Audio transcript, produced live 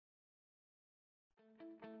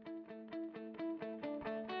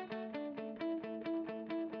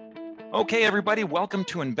Okay, everybody, welcome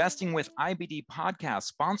to Investing with IBD podcast,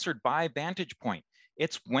 sponsored by Vantage Point.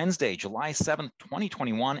 It's Wednesday, July 7th,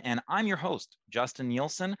 2021, and I'm your host, Justin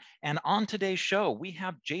Nielsen. And on today's show, we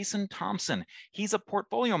have Jason Thompson. He's a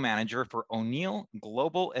portfolio manager for O'Neill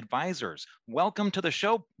Global Advisors. Welcome to the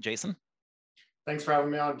show, Jason. Thanks for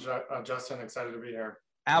having me on, Justin. Excited to be here.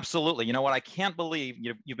 Absolutely. You know what? I can't believe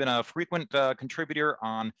you've been a frequent contributor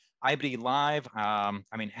on IBD Live.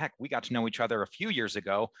 Heck, we got to know each other a few years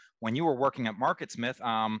ago when you were working at MarketSmith.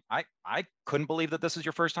 I couldn't believe that this is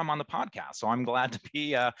your first time on the podcast. So I'm glad to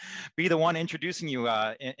be the one introducing you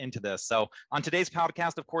into this. So on today's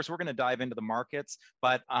podcast, of course, we're going to dive into the markets.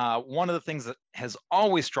 But one of the things that has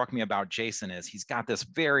always struck me about Jason is he's got this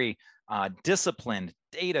very disciplined,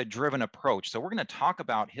 data-driven approach. So we're going to talk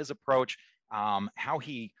about his approach, how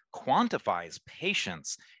he quantifies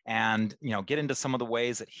patience, and get into some of the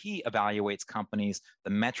ways that he evaluates companies, the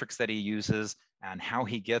metrics that he uses, and how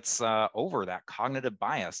he gets over that cognitive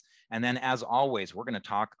bias. And then, as always, we're going to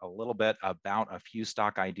talk a little bit about a few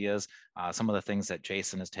stock ideas, some of the things that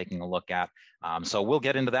Jason is taking a look at. So we'll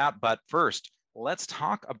get into that. But first, let's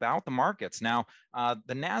talk about the markets. Now,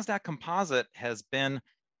 the NASDAQ Composite has been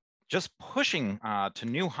just pushing to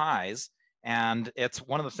new highs. And it's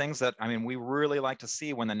one of the things that, we really like to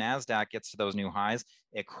see when the NASDAQ gets to those new highs.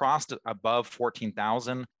 It crossed above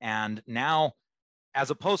 14,000. And now, as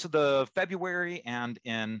opposed to the February and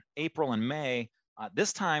in April and May,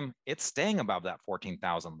 this time it's staying above that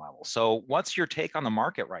 14,000 level. So what's your take on the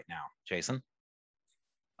market right now, Jason?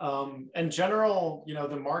 In general,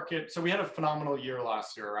 the market, so we had a phenomenal year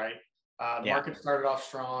last year, right? The market started off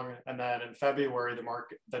strong. And then in February,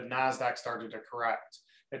 the NASDAQ started to correct.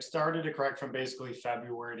 It started to correct from basically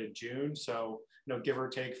February to June. So, give or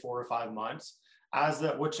take 4 or 5 months,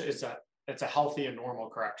 it's a healthy and normal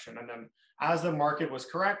correction. And then as the market was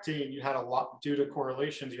correcting, you had a lot, due to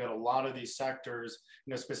correlations, you had a lot of these sectors,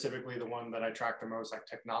 specifically the one that I track the most, like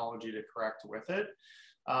technology, to correct with it.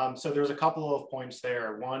 So there's a couple of points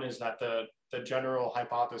there. One is that the general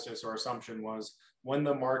hypothesis or assumption was when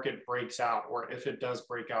the market breaks out, or if it does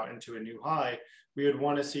break out into a new high, we would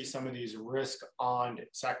want to see some of these risk on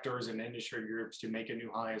sectors and industry groups to make a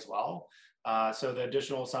new high as well. So the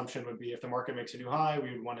additional assumption would be if the market makes a new high,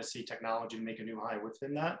 we would want to see technology make a new high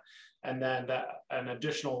within that. And then an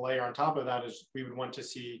additional layer on top of that is we would want to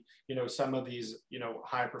see, some of these,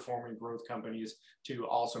 high performing growth companies to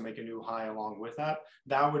also make a new high along with that.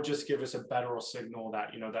 That would just give us a better signal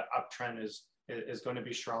that, that uptrend is going to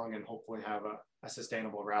be strong and hopefully have a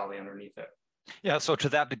sustainable rally underneath it. Yeah. So to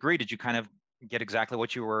that degree, did you kind of get exactly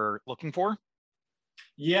what you were looking for?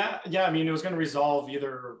 Yeah. It was going to resolve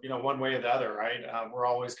either, one way or the other, right? We're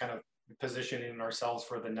always kind of positioning ourselves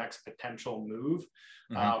for the next potential move.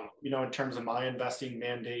 Mm-hmm. In terms of my investing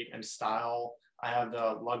mandate and style, I have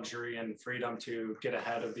the luxury and freedom to get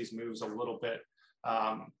ahead of these moves a little bit,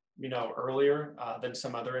 earlier than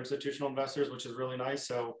some other institutional investors, which is really nice.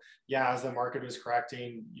 So yeah, as the market was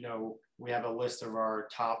correcting, we have a list of our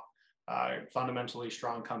top fundamentally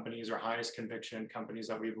strong companies or highest conviction companies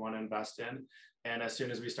that we want to invest in. And as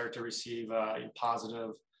soon as we start to receive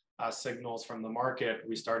positive signals from the market,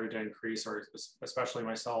 we started to increase, or especially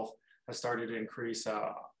myself, has started to increase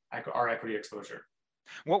our equity exposure.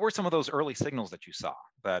 What were some of those early signals that you saw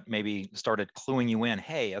that maybe started cluing you in?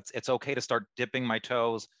 Hey, it's okay to start dipping my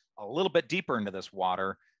toes a little bit deeper into this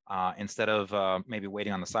water instead of maybe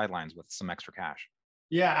waiting on the sidelines with some extra cash.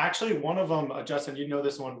 Yeah, actually, one of them, Justin,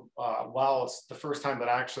 this one well. It's the first time that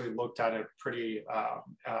I actually looked at it pretty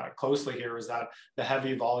closely here, is that the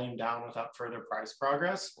heavy volume down without further price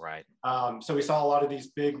progress. Right. So we saw a lot of these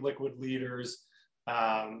big liquid leaders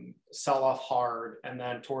sell off hard, and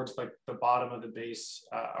then towards like the bottom of the base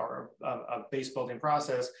or a base building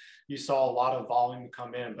process, you saw a lot of volume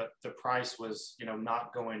come in, but the price was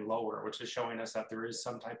not going lower, which is showing us that there is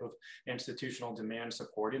some type of institutional demand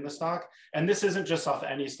supporting the stock. And this isn't just off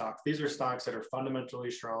any stocks; these are stocks that are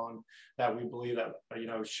fundamentally strong, that we believe that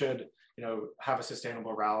should have a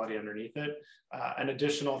sustainable rally underneath it. An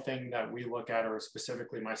additional thing that we look at, or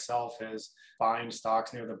specifically myself, is buying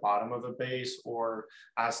stocks near the bottom of a base, or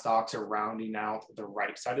as stocks are rounding out the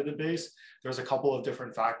right side of the base. There's a couple of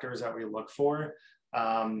different factors that we look for.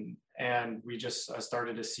 And we just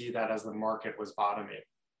started to see that as the market was bottoming.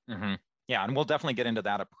 Mm-hmm. Yeah, and we'll definitely get into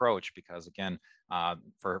that approach because, again,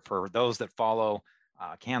 for those that follow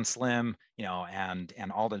CanSlim,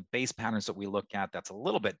 and all the base patterns that we look at, that's a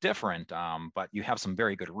little bit different, but you have some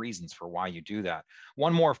very good reasons for why you do that.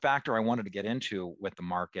 One more factor I wanted to get into with the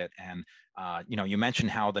market, and you mentioned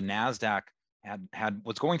how the NASDAQ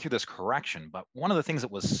was going through this correction. But one of the things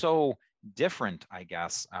that was so different, I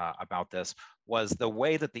guess, about this was the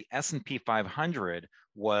way that the S&P 500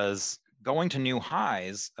 was going to new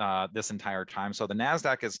highs this entire time. So the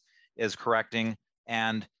Nasdaq is correcting,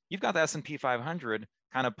 and you've got the S&P 500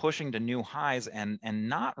 kind of pushing to new highs and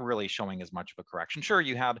not really showing as much of a correction. Sure,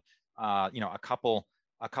 you had a couple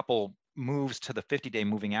moves to the 50-day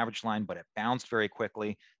moving average line, but it bounced very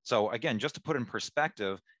quickly. So again, just to put in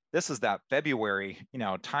perspective, this is that February,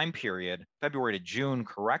 time period, February to June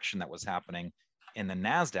correction that was happening in the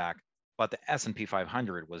Nasdaq, but the S&P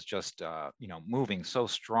 500 was just, moving so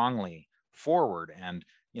strongly forward and,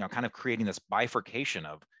 kind of creating this bifurcation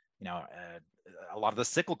of, a lot of the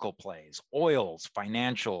cyclical plays, oils,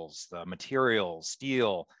 financials, the materials,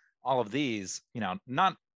 steel, all of these,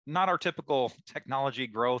 not our typical technology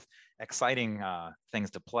growth, exciting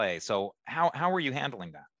things to play. So how are you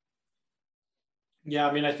handling that? Yeah,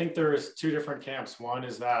 I mean, I think there's two different camps. One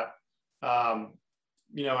is that, so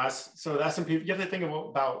the S&P, you have to think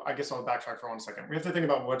about, I guess I'll backtrack for 1 second. We have to think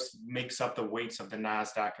about what makes up the weights of the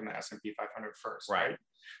NASDAQ and the S&P 500 first, right?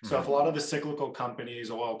 Mm-hmm. So if a lot of the cyclical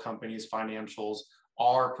companies, oil companies, financials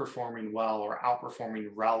are performing well or outperforming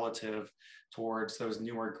relative towards those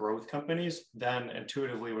newer growth companies, then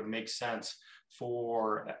intuitively it would make sense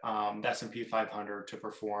for the S&P 500 to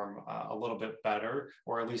perform a little bit better,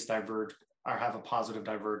 or at least diverge or have a positive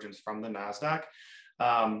divergence from the NASDAQ.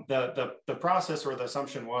 The process or the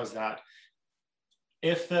assumption was that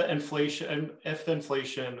if the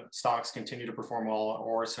inflation stocks continue to perform well,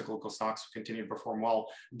 or cyclical stocks continue to perform well,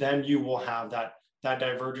 then you will have that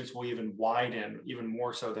divergence will even widen even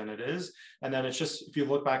more so than it is. And then it's just, if you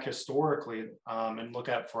look back historically and look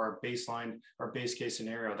at for our baseline or base case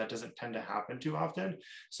scenario, that doesn't tend to happen too often.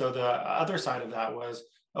 So the other side of that was,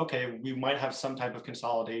 okay, we might have some type of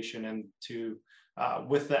consolidation into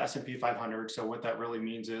with the S&P 500. So what that really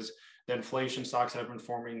means is the inflation stocks that have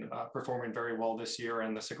been performing very well this year,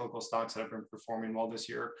 and the cyclical stocks that have been performing well this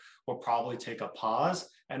year will probably take a pause,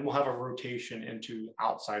 and we'll have a rotation into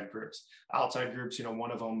outside groups. Outside groups,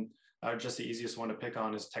 one of them, just the easiest one to pick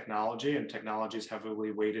on, is technology, and technology is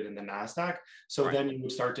heavily weighted in the NASDAQ. So right. Then you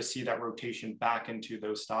would start to see that rotation back into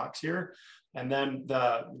those stocks here. And then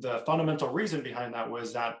the fundamental reason behind that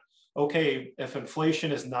was that, okay, if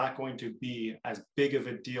inflation is not going to be as big of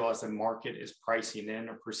a deal as the market is pricing in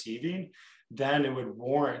or perceiving, then it would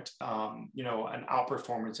warrant, an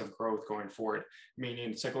outperformance of growth going forward,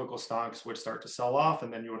 meaning cyclical stocks would start to sell off,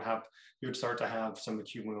 and then you would start to have some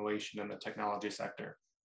accumulation in the technology sector.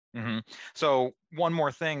 Mm-hmm. So one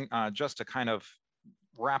more thing, just to kind of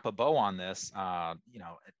wrap a bow on this,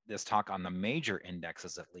 this talk on the major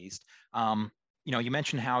indexes, at least, you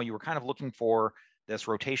mentioned how you were kind of looking for this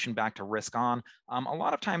rotation back to risk on. A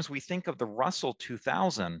lot of times we think of the Russell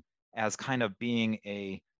 2000 as kind of being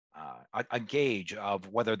a gauge of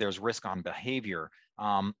whether there's risk on behavior.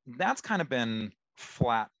 That's kind of been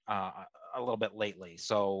flat a little bit lately.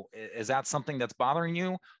 So is that something that's bothering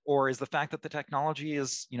you, or is the fact that the technology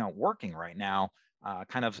is working right now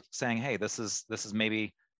kind of saying, hey, this is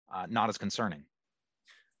maybe not as concerning?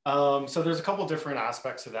 So there's a couple different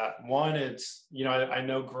aspects to that. One, it's, I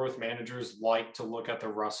know growth managers like to look at the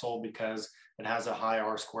Russell because it has a high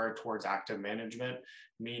R squared towards active management,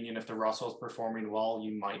 meaning if the Russell is performing well,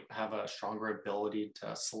 you might have a stronger ability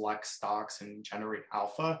to select stocks and generate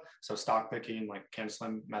alpha. So stock picking, like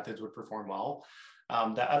Ken-Slim methods, would perform well.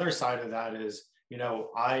 The other side of that is,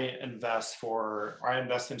 I invest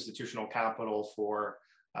institutional capital for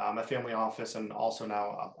a family office and also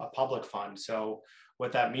now a public fund. So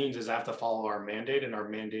what that means is I have to follow our mandate, and our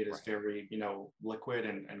mandate is very, liquid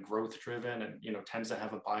and growth driven, and, tends to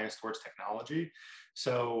have a bias towards technology.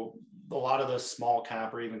 So a lot of the small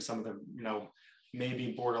cap, or even some of the,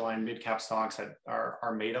 maybe borderline mid-cap stocks that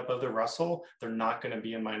are made up of the Russell, they're not going to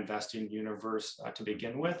be in my investing universe to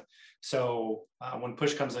begin with. So when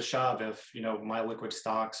push comes to shove, if, my liquid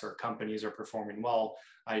stocks or companies are performing well,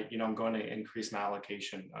 I'm going to increase my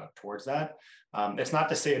allocation towards that. It's not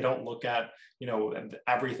to say I don't look at,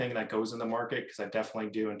 everything that goes in the market, because I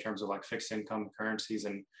definitely do in terms of like fixed income, currencies,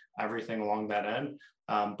 and everything along that end.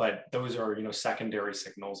 But those are, secondary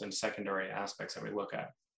signals and secondary aspects that we look at.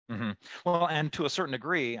 Mm-hmm. Well, and to a certain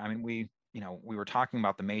degree, I mean, we were talking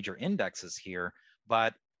about the major indexes here,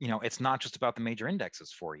 but it's not just about the major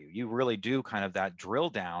indexes for you. You really do kind of that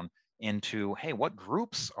drill down into, hey, what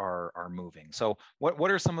groups are moving? So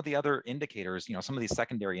what are some of the other indicators, some of these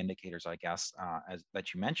secondary indicators, I guess, as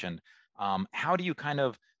that you mentioned? How do you kind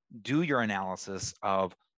of do your analysis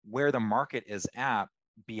of where the market is at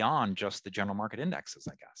beyond just the general market indexes,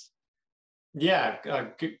 I guess? Yeah,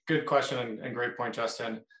 good question and great point,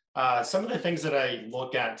 Justin. Some of the things that I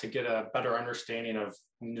look at to get a better understanding of,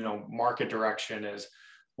 market direction is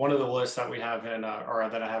one of the lists that we have or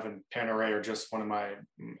that I have in Panerai, or just one of my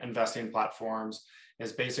investing platforms,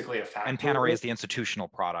 is basically a factor. And Panerai is the institutional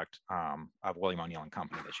product of William O'Neill and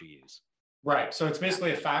Company that you use. Right. So it's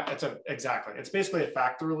basically It's basically a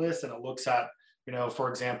factor list, and it looks at, for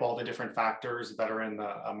example, all the different factors that are in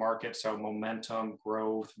the market. So momentum,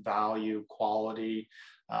 growth, value, quality,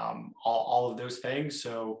 all of those things.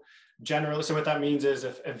 So generally, what that means is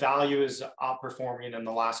if value is outperforming in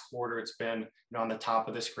the last quarter, it's been on the top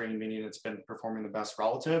of the screen, meaning it's been performing the best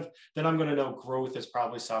relative, then I'm going to know growth is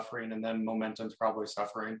probably suffering, and then momentum is probably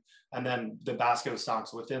suffering. And then the basket of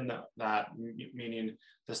stocks within that, meaning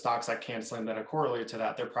the stocks that canceling that are correlated to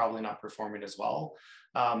that, they're probably not performing as well.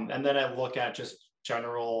 And then I look at just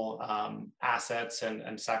general assets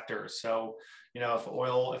and sectors. So,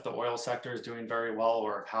 if the oil sector is doing very well,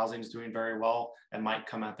 or if housing is doing very well, it might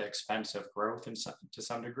come at the expense of growth to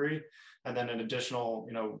some degree. And then an additional,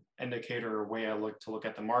 indicator or way I look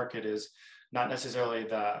at the market is not necessarily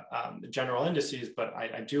the general indices, but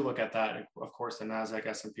I do look at that, of course, the NASDAQ,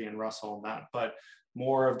 S&P, and Russell, and that, but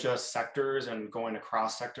more of just sectors and going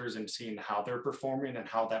across sectors and seeing how they're performing and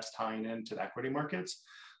how that's tying into the equity markets.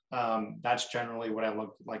 That's generally what I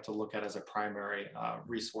like to look at as a primary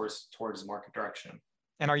resource towards market direction.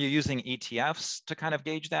 And are you using ETFs to kind of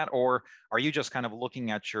gauge that, or are you just kind of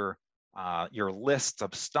looking at your list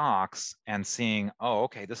of stocks and seeing, oh,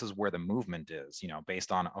 okay, this is where the movement is,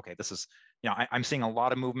 based on, okay, this is, I'm seeing a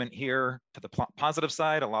lot of movement here to the positive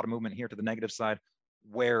side, a lot of movement here to the negative side.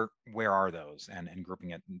 Where are those, and grouping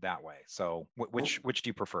it that way? So which do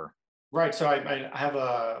you prefer? Right. So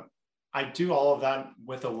I do all of that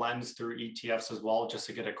with a lens through ETFs as well, just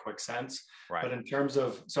to get a quick sense. Right. But in terms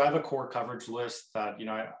of, so I have a core coverage list that,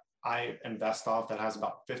 I invest off that has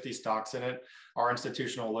about 50 stocks in it. Our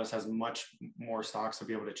institutional list has much more stocks to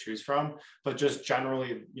be able to choose from. But just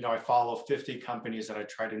generally, I follow 50 companies that I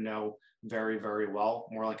try to know very, very well,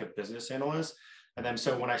 more like a business analyst. And then,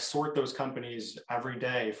 so when I sort those companies every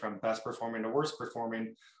day from best performing to worst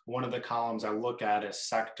performing, one of the columns I look at is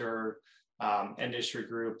sector, industry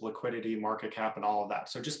group, liquidity, market cap, and all of that.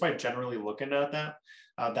 So just by generally looking at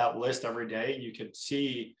that list every day, you could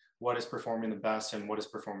see what is performing the best and what is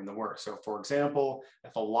performing the worst. So for example,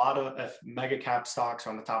 if mega cap stocks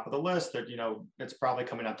are on the top of the list, that, it's probably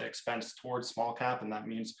coming at the expense towards small cap, and that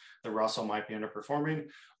means the Russell might be underperforming.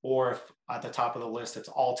 Or if at the top of the list, it's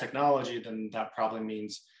all technology, then that probably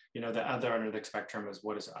means, the other end of the spectrum is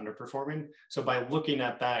what is underperforming. So by looking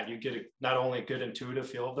at that, you get not only a good intuitive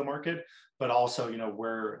feel of the market, but also,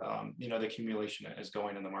 where, the accumulation is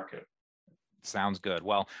going in the market. Sounds good.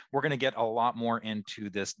 Well, we're going to get a lot more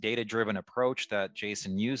into this data-driven approach that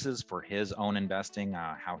Jason uses for his own investing,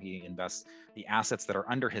 how he invests the assets that are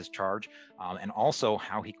under his charge, and also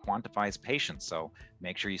how he quantifies patience. So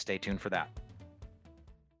make sure you stay tuned for that.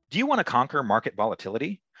 Do you want to conquer market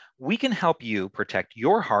volatility? We can help you protect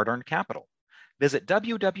your hard-earned capital. Visit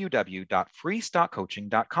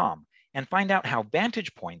www.freestockcoaching.com and find out how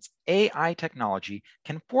Vantage Point's AI technology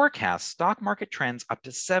can forecast stock market trends up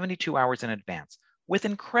to 72 hours in advance with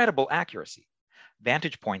incredible accuracy.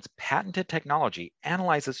 Vantage Point's patented technology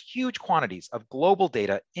analyzes huge quantities of global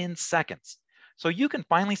data in seconds, so you can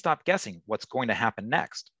finally stop guessing what's going to happen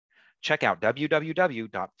next. Check out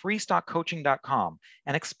www.freestockcoaching.com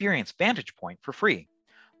and experience Vantage Point for free.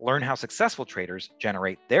 Learn how successful traders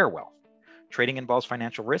generate their wealth. Trading involves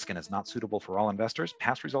financial risk and is not suitable for all investors.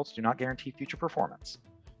 Past results do not guarantee future performance.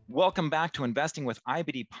 Welcome back to Investing with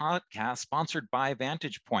IBD podcast, sponsored by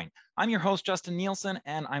Vantage Point. I'm your host, Justin Nielsen,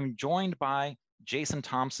 and I'm joined by Jason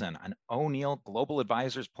Thompson, an O'Neill Global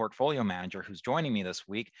Advisors portfolio manager who's joining me this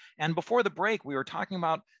week. And before the break, we were talking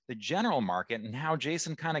about the general market and how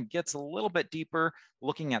Jason kind of gets a little bit deeper,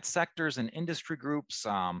 looking at sectors and industry groups,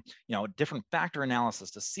 different factor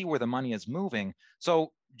analysis to see where the money is moving.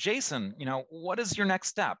 So Jason, what is your next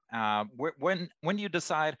step? When do you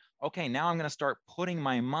decide, okay, now I'm going to start putting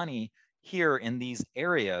my money here in these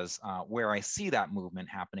areas where I see that movement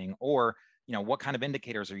happening? Or what kind of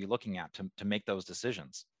indicators are you looking at to make those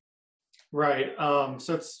decisions? Right.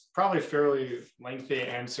 So it's probably a fairly lengthy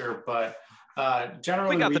answer, but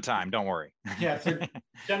generally we got the time, don't worry. Yeah. So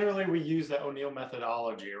generally we use the O'Neill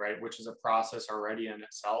methodology, right, which is a process already in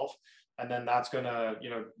itself. And then that's going to,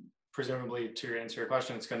 presumably, to answer your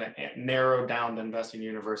question, it's going to narrow down the investing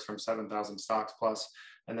universe from 7,000 stocks plus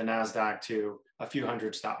and the NASDAQ to a few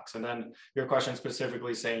hundred stocks. And then your question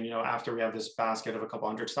specifically saying, after we have this basket of a couple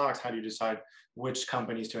hundred stocks, how do you decide which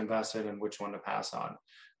companies to invest in and which one to pass on?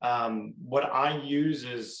 What I use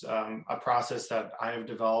is a process that I have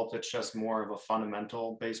developed. It's just more of a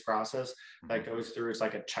fundamental based process that goes through, it's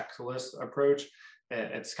like a checklist approach.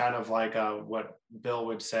 It's kind of like what Bill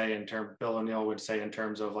O'Neill would say in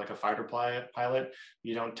terms of like a fighter pilot.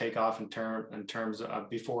 You don't take off in terms of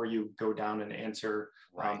before you go down and answer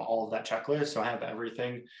all of that checklist. So I have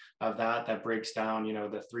everything of that breaks down,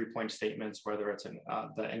 the 3-point statements, whether it's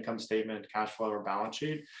the income statement, cash flow, or balance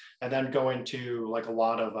sheet, and then go into like a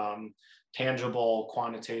lot of tangible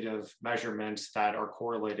quantitative measurements that are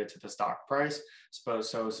correlated to the stock price.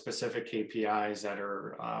 So specific KPIs that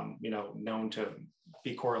are, known to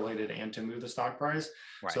be correlated and to move the stock price.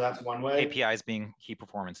 Right. So that's one way. KPIs being key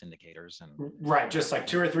performance indicators. And right. Just like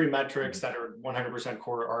 2 or 3 metrics that are 100%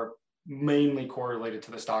 are mainly correlated to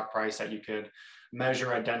the stock price that you could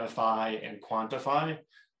measure, identify, and quantify.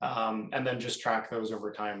 And then just track those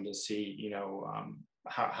over time to see,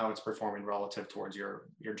 how it's performing relative towards your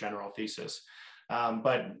general thesis.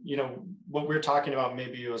 But what we're talking about,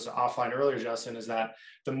 maybe it was offline earlier, Justin, is that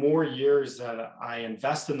the more years that I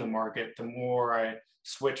invest in the market, the more I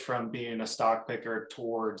switch from being a stock picker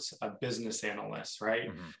towards a business analyst, right?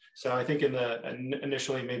 Mm-hmm. So I think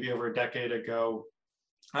initially, maybe over a decade ago,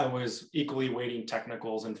 I was equally weighting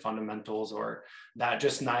technicals and fundamentals, or that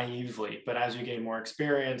just naively. But as you gain more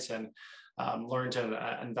experience and learn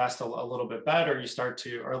to invest a little bit better, you start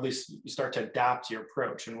to adapt your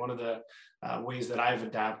approach. And one of the ways that I've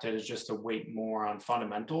adapted is just to weight more on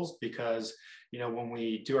fundamentals, because when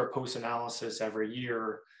we do our post analysis every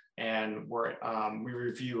year and we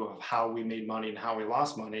review of how we made money and how we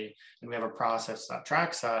lost money, and we have a process that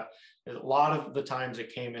tracks that, a lot of the times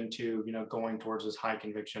it came into going towards this high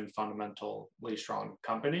conviction, fundamentally strong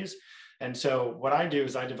companies. And so what I do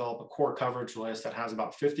is I develop a core coverage list that has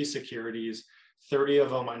about 50 securities. 30 of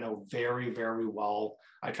them I know very, very well.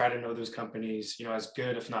 I try to know those companies, as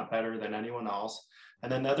good, if not better, than anyone else.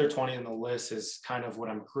 And then the other 20 in the list is kind of what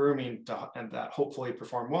I'm grooming to, and that hopefully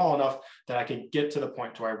perform well enough that I could get to the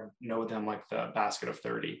point where I know them like the basket of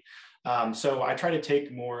 30. So I try to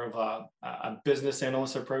take more of a business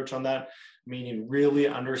analyst approach on that, meaning really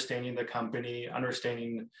understanding the company,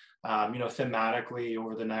 understanding, thematically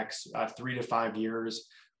over the next 3 to 5 years,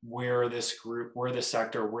 where this group, where this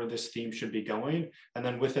sector, where this theme should be going. And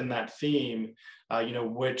then within that theme,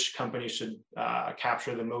 which company should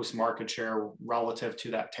capture the most market share relative to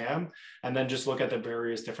that TAM. And then just look at the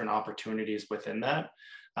various different opportunities within that.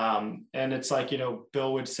 And it's like,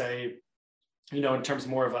 Bill would say, in terms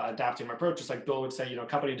more of adapting my approach, it's like Bill would say, a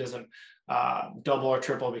company doesn't double or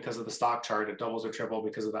triple because of the stock chart, it doubles or triple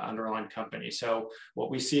because of the underlying company. So what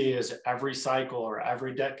we see is every cycle or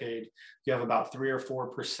every decade, you have about 3 or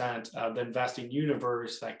 4% of the investing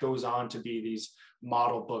universe that goes on to be these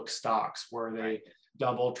model book stocks where they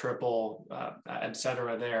double, triple, et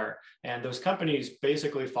cetera there. And those companies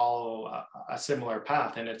basically follow a similar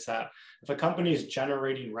path. And it's that if a company is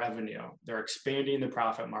generating revenue, they're expanding the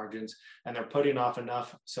profit margins, and they're putting off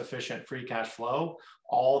enough sufficient free cash flow,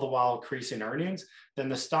 all the while increasing earnings, then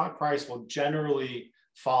the stock price will generally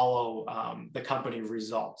follow the company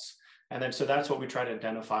results. And then, so that's what we try to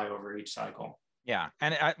identify over each cycle. Yeah.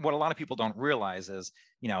 And what a lot of people don't realize is,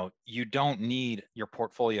 you don't need your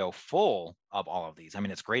portfolio full of all of these. I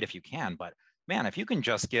mean, it's great if you can, but man, if you can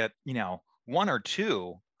just get, 1 or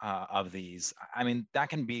 2 of these, I mean, that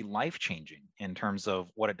can be life-changing in terms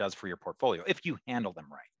of what it does for your portfolio if you handle them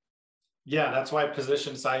right. Yeah, that's why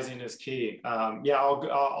position sizing is key. I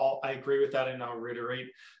agree with that, and I'll reiterate.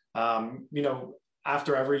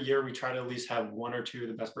 After every year, we try to at least have 1 or 2 of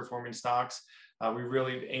the best performing stocks. We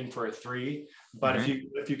really aim for a 3, but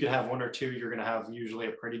if you can have 1 or 2, you're going to have usually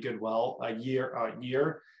a pretty good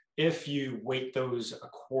year if you weight those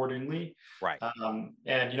accordingly. Right.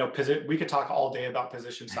 We could talk all day about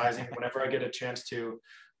position sizing. Whenever I get a chance to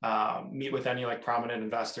meet with any prominent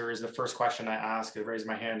investors, the first question I ask, I raise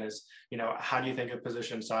my hand, is, how do you think of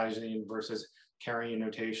position sizing versus carrying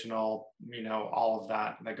notational, all of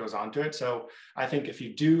that goes on to it. So I think if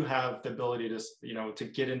you do have the ability to, to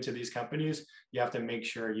get into these companies, you have to make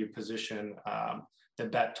sure you position the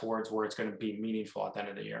bet towards where it's going to be meaningful at the end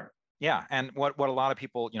of the year. Yeah. And what a lot of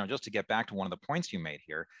people, just to get back to one of the points you made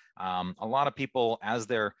here, a lot of people, as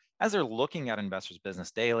they're looking at Investors Business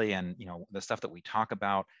Daily and, the stuff that we talk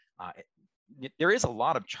about, there is a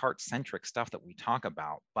lot of chart centric stuff that we talk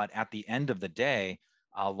about, but at the end of the day,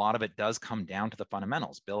 a lot of it does come down to the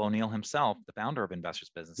fundamentals. Bill O'Neill himself, the founder of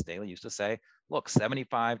Investors Business Daily, used to say, look,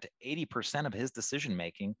 75 to 80% of his decision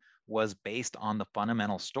making was based on the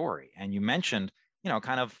fundamental story. And you mentioned,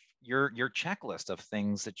 kind of your checklist of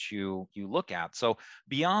things that you look at. So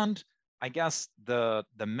beyond, I guess, the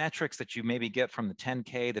metrics that you maybe get from the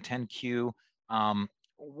 10K, the 10Q,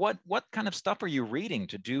 what kind of stuff are you reading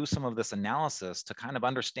to do some of this analysis to kind of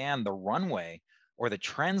understand the runway or the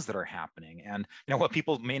trends that are happening? And what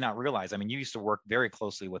people may not realize, I mean, you used to work very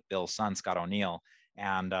closely with Bill's son, Scott O'Neill,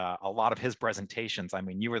 and a lot of his presentations. I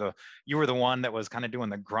mean, you were the one that was kind of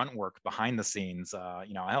doing the grunt work behind the scenes.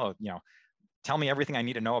 Tell me everything I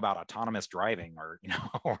need to know about autonomous driving, or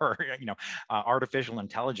or artificial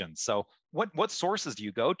intelligence. So what sources do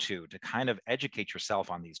you go to kind of educate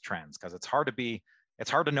yourself on these trends? Because it's hard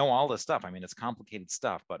to know all this stuff. I mean, it's complicated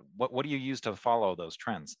stuff, but what do you use to follow those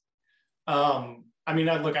trends? I mean,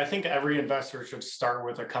 look, I think every investor should start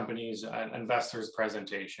with a company's investor's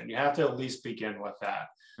presentation. You have to at least begin with that.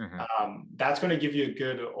 Mm-hmm. That's going to give you a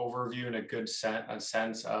good overview and a good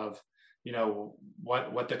sense of,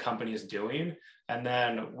 what the company is doing. And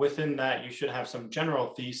then within that, you should have some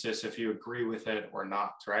general thesis if you agree with it or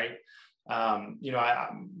not, right?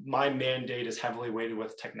 My mandate is heavily weighted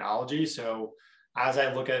with technology. So as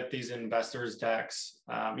I look at these investors' decks,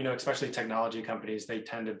 especially technology companies, they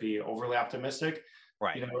tend to be overly optimistic.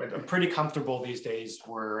 Right. I'm pretty comfortable these days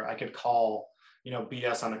where I could call,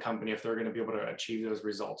 BS on a company if they're going to be able to achieve those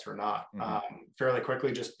results or not, fairly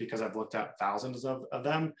quickly, just because I've looked at thousands of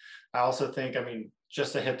them. I also think,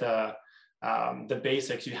 just to hit the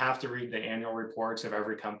basics, you have to read the annual reports of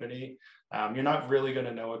every company. You're not really going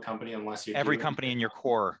to know a company unless you every company in your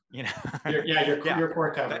core, your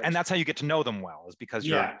core coverage. And that's how you get to know them well, is because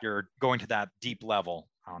you're going to that deep level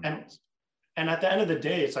on those. And at the end of the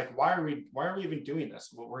day, it's like, why are we even doing this?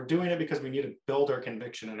 Well, we're doing it because we need to build our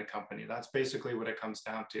conviction in a company. That's basically what it comes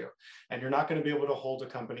down to. And you're not going to be able to hold a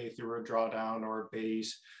company through a drawdown or a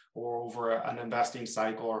base or over an investing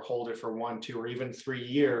cycle, or hold it for 1, 2, or even 3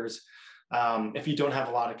 years if you don't have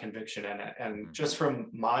a lot of conviction in it. And just from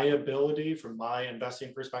my ability, from my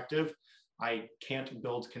investing perspective, I can't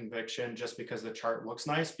build conviction just because the chart looks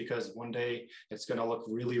nice, because one day it's going to look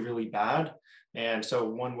really, really bad. And so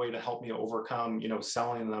one way to help me overcome,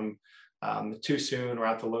 selling them too soon or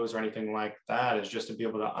at the lows or anything like that, is just to be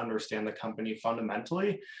able to understand the company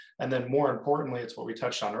fundamentally. And then more importantly, it's what we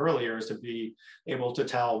touched on earlier, is to be able to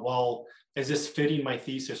tell, well, is this fitting my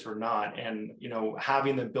thesis or not? And,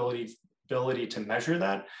 having the ability to measure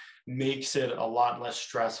that makes it a lot less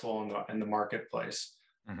stressful in the marketplace.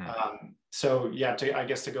 So yeah,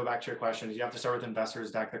 to go back to your questions, you have to start with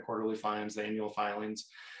investors deck, the quarterly filings, the annual filings.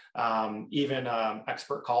 Even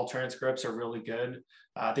expert call transcripts are really good.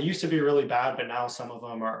 They used to be really bad, but now some of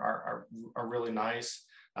them are really nice.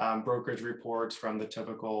 Brokerage reports from the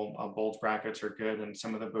typical bulge brackets are good, and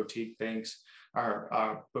some of the boutique banks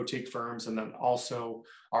are boutique firms. And then also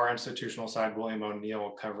our institutional side, William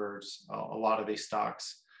O'Neill, covers a lot of these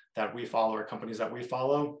stocks that we follow, or companies that we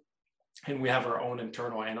follow. And we have our own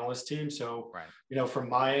internal analyst team. So, from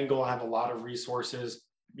my angle, I have a lot of resources,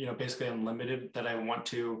 basically unlimited, that I want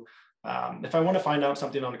to, if I want to find out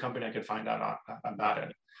something on a company, I could find out about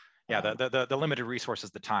it. Yeah, the limited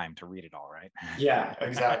resources, the time to read it all, right? Yeah,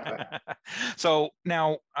 exactly. So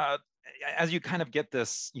now, as you kind of get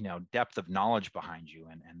this, depth of knowledge behind you,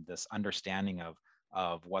 and this understanding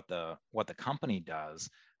of what the company does,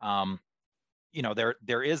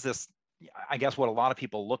 there is this, I guess what a lot of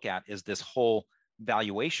people look at is this whole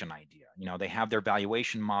valuation idea. They have their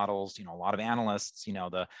valuation models, a lot of analysts,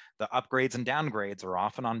 the upgrades and downgrades are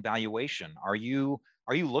often on valuation. Are you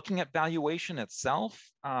looking at valuation itself,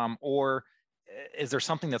 or is there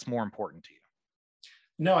something that's more important to you?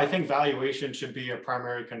 No, I think valuation should be a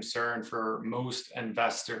primary concern for most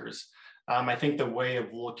investors. I think the way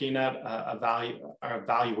of looking at a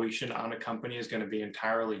valuation on a company is going to be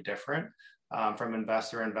entirely different from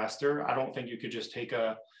investor to investor. I don't think you could just take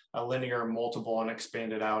a linear multiple and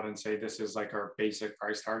expand it out and say, this is like our basic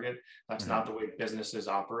price target. That's not the way businesses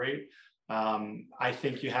operate. I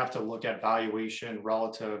think you have to look at valuation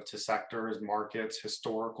relative to sectors, markets,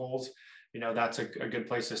 historicals. That's a good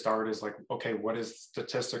place to start, is like, okay, what is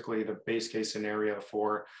statistically the base case scenario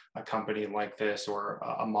for a company like this, or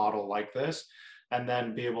a model like this? And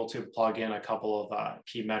then be able to plug in a couple of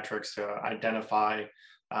key metrics to identify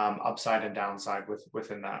upside and downside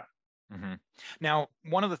within that. Now,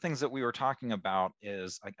 one of the things that we were talking about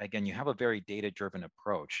is, again, you have a very data-driven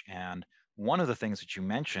approach. And one of the things that you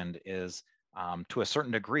mentioned is, to a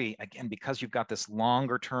certain degree, again, because you've got this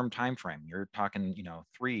longer term time frame, you're talking,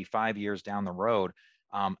 3-5 years down the road,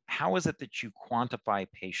 How is it that you quantify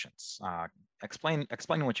patience? Explain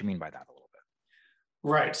what you mean by that a little bit.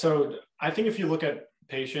 Right. So I think if you look at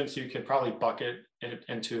patients, you could probably bucket it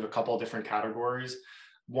into a couple of different categories.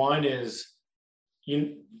 One is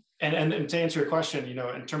you, and to answer your question,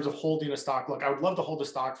 in terms of holding a stock, look, I would love to hold a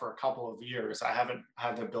stock for a couple of years. I haven't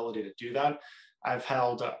had the ability to do that. I've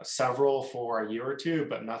held several for a year or two,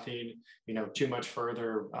 but nothing, too much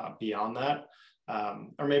further beyond that.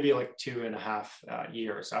 Or maybe like 2.5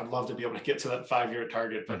 years. I'd love to be able to get to that 5-year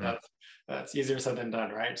target, but that's easier said than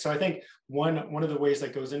done, right? So I think one of the ways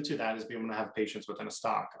that goes into that is being able to have patience within a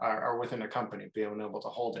stock or within a company, being able to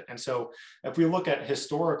hold it. And so if we look at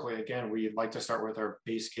historically, again, we like to start with our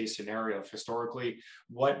base case scenario of historically,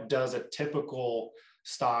 what does a typical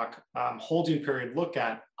stock holding period look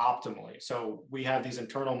at optimally? So we have these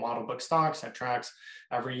internal model book stocks that tracks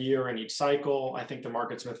every year in each cycle. I think the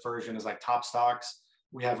MarketSmith version is like top stocks.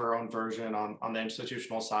 We have our own version on the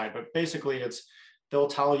institutional side, but basically they'll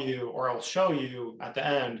tell you or it'll show you at the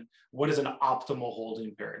end what is an optimal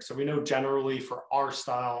holding period. So we know generally for our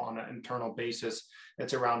style on an internal basis,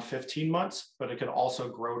 it's around 15 months, but it can also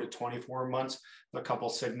grow to 24 months if a couple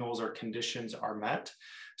signals or conditions are met.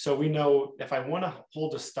 So we know if I want to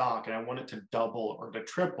hold a stock and I want it to double or to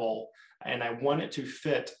triple, and I want it to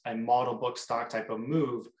fit a model book stock type of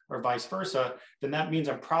move or vice versa, then that means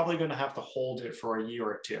I'm probably going to have to hold it for a year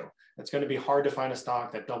or two. It's going to be hard to find a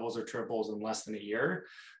stock that doubles or triples in less than a year.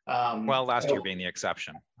 Well, last year being the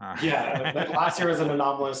exception. Yeah, last year was an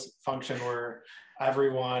anomalous function where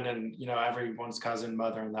everyone and everyone's cousin,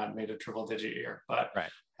 mother, and that made a triple-digit year. But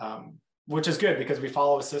right. Which is good because we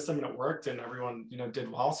follow a system and it worked and everyone did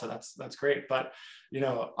well, so that's great. But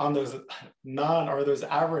on those those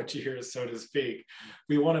average years, so to speak,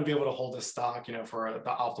 we want to be able to hold a stock for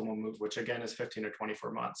the optimal move, which again is 15 or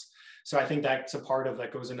 24 months. So I think that's a part of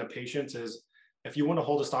that goes into patience is if you want to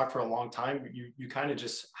hold a stock for a long time, you kind of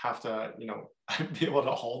just have to be able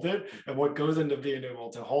to hold it. And what goes into being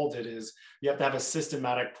able to hold it is you have to have a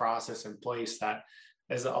systematic process in place that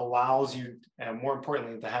allows you, and more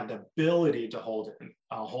importantly, to have the ability to hold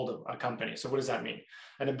a company. So what does that mean?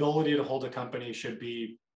 An ability to hold a company should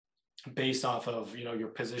be based off of your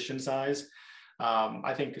position size.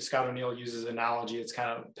 I think Scott O'Neill uses an analogy. It's kind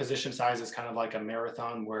of position size is kind of like a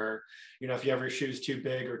marathon where if you have your shoes too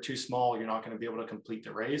big or too small, you're not going to be able to complete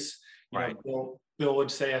the race. Right. Bill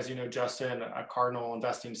would say, as Justin, a cardinal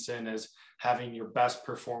investing sin is having your best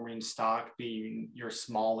performing stock being your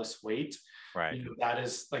smallest weight. Right. That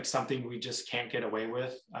is like something we just can't get away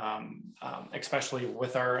with, especially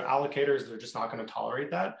with our allocators. They're just not going to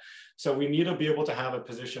tolerate that. So we need to be able to have a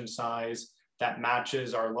position size that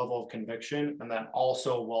matches our level of conviction and that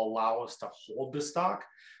also will allow us to hold the stock.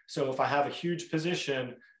 So if I have a huge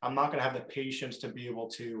position, I'm not going to have the patience to be able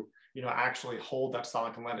to actually hold that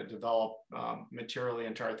stock and let it develop materially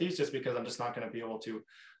into our thesis, because I'm just not going to be able to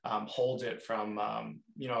hold it from a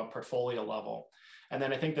portfolio level. And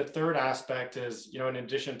then I think the third aspect is, in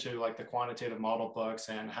addition to like the quantitative model books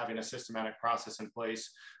and having a systematic process in place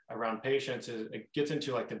around patients, it gets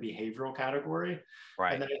into like the behavioral category.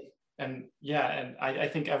 Right. And I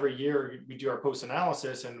think every year we do our post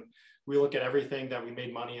analysis and we look at everything that we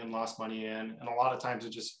made money and lost money in. And a lot of times it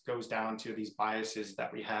just goes down to these biases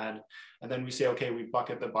that we had. And then we say, okay, we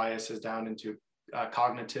bucket the biases down into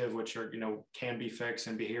cognitive, which are, can be fixed,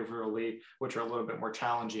 and behaviorally, which are a little bit more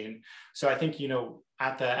challenging. So I think,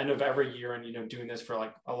 at the end of every year and, doing this for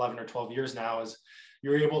like 11 or 12 years now is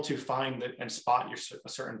you're able to find and spot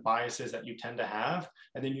certain biases that you tend to have.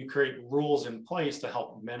 And then you create rules in place to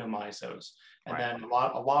help minimize those. And right. Then a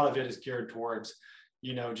lot of it is geared towards,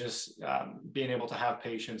 just being able to have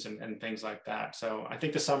patience and things like that. So I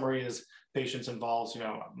think the summary is patience involves,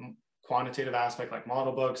 quantitative aspect like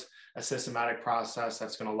model books, a systematic process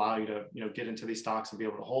that's going to allow you to get into these stocks and be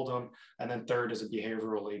able to hold them. And then third is a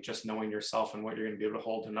behaviorally, just knowing yourself and what you're going to be able to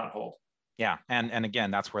hold and not hold. Yeah, and again,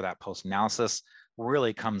 that's where that post analysis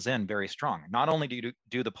really comes in very strong. Not only do you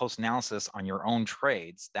do the post analysis on your own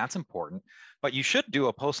trades, that's important, but you should do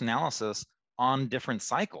a post analysis on different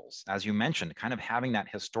cycles, as you mentioned, kind of having that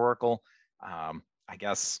historical,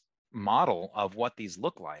 model of what these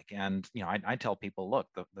look like. And I tell people, look,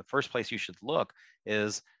 the first place you should look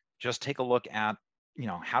is just take a look at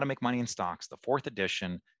how to make money in stocks, the 4th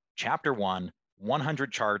edition, chapter 1,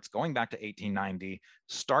 100 charts going back to 1890.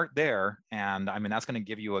 Start there, and that's going to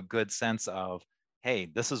give you a good sense of, hey,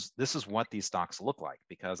 this is what these stocks look like.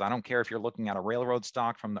 Because I don't care if you're looking at a railroad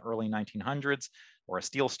stock from the early 1900s or a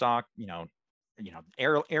steel stock,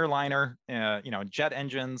 airliner, jet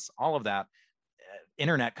engines, all of that.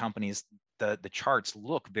 Internet companies, the charts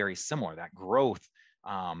look very similar. That growth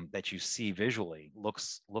that you see visually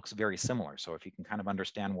looks very similar. So if you can kind of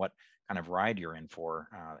understand what kind of ride you're in for,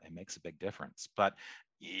 it makes a big difference. But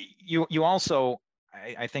you also,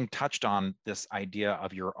 I think, touched on this idea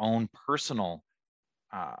of your own personal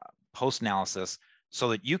post analysis, so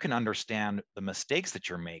that you can understand the mistakes that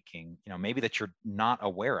you're making, maybe that you're not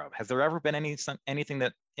aware of. Has there ever been anything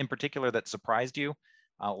that in particular that surprised you,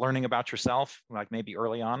 learning about yourself, like maybe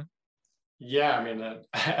early on? Yeah, I mean,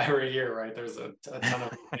 every year, right? There's a ton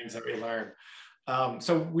of things that we learn.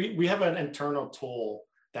 So we have an internal tool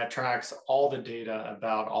that tracks all the data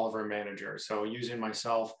about all of our managers. So using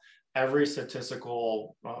myself, every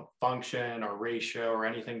statistical function or ratio or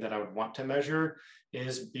anything that I would want to measure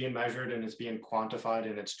is being measured and it's being quantified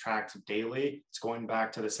and it's tracked daily. It's going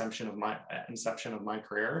back to the inception of my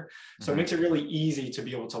career. So it makes it really easy to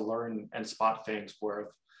be able to learn and spot things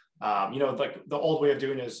where like the old way of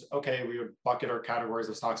doing is, okay, we would bucket our categories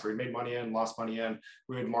of stocks where we made money in, lost money in.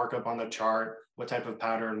 We would mark up on the chart. What type of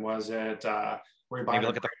pattern was it? Maybe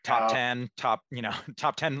look at the top 10, top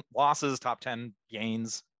 10 losses, top 10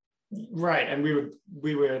 gains. Right. And we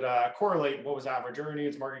would correlate what was average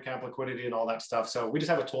earnings, market cap, liquidity, and all that stuff. So we just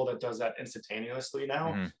have a tool that does that instantaneously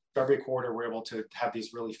now. So every quarter, we're able to have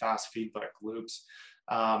these really fast feedback loops,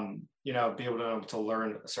 be able to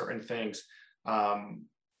learn certain things.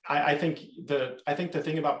 I think the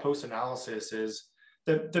thing about post analysis is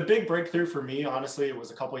the big breakthrough for me, honestly, it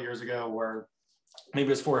was a couple of years ago, where maybe it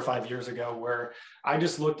was 4 or 5 years ago, where I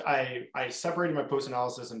just I separated my post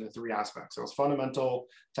analysis into 3 aspects. So it was fundamental,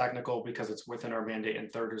 technical, because it's within our mandate,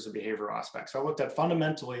 and third is the behavioral aspect. So I looked at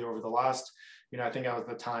fundamentally over the last, I think at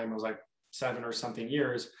the time it was like 7 or something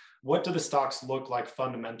years. What do the stocks look like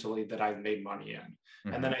fundamentally that I've made money in?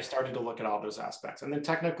 And then I started to look at all those aspects. And then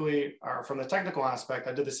technically, or from the technical aspect,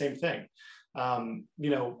 I did the same thing.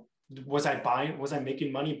 Was I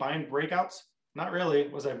making money buying breakouts? Not really.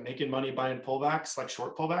 Was I making money buying pullbacks, like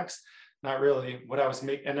short pullbacks? Not really. What I was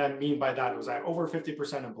making, and I mean by that, was I over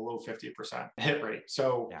 50% and below 50% hit rate.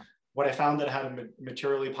 So what I found that had a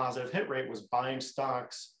materially positive hit rate was buying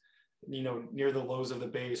stocks, near the lows of the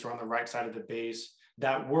base or on the right side of the base,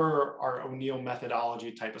 that were our O'Neill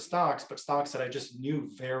methodology type of stocks, but stocks that I just knew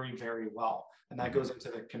very, very well. And that goes into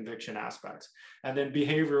the conviction aspects. And then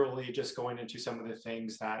behaviorally, just going into some of the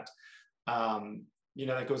things that,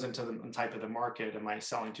 that goes into the type of the market. Am I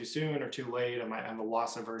selling too soon or too late? Am I a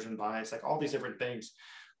loss aversion bias? Like all these different things.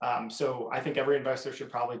 So I think every investor should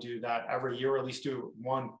probably do that every year, or at least do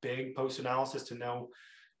one big post analysis to know,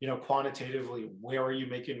 quantitatively, where are you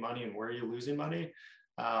making money and where are you losing money?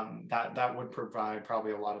 That would provide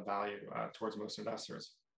probably a lot of value towards most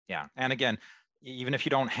investors. Yeah. And again, even if you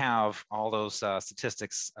don't have all those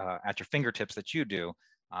statistics at your fingertips that you do,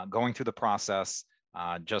 going through the process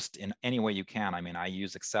just in any way you can. I mean, I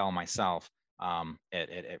use Excel myself.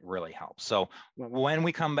 It really helps. So when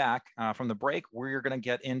we come back from the break, we're going to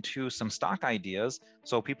get into some stock ideas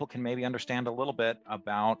so people can maybe understand a little bit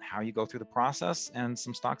about how you go through the process and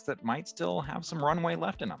some stocks that might still have some runway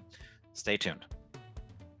left in them. Stay tuned.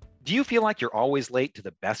 Do you feel like you're always late to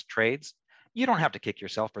the best trades? You don't have to kick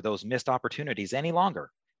yourself for those missed opportunities any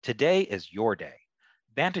longer. Today is your day.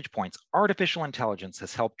 Vantage Point's artificial intelligence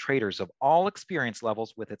has helped traders of all experience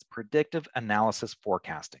levels with its predictive analysis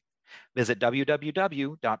forecasting. Visit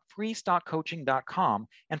www.freestockcoaching.com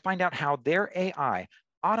and find out how their AI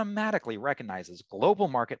automatically recognizes global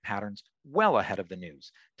market patterns well ahead of the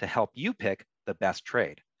news to help you pick the best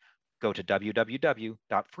trade. Go to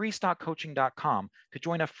www.freestockcoaching.com to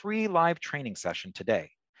join a free live training session today.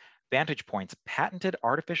 Vantage Point's patented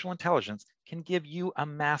artificial intelligence can give you a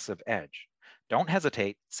massive edge. Don't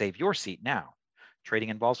hesitate, save your seat now. Trading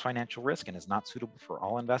involves financial risk and is not suitable for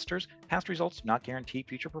all investors. Past results do not guarantee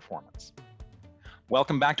future performance.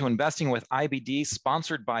 Welcome back to Investing with IBD,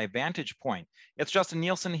 sponsored by Vantage Point. It's Justin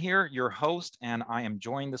Nielsen here, your host, and I am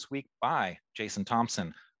joined this week by Jason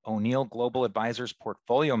Thompson, O'Neill Global Advisors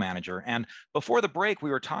Portfolio Manager. And before the break, we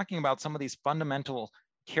were talking about some of these fundamental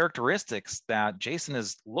characteristics that Jason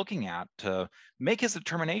is looking at to make his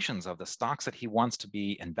determinations of the stocks that he wants to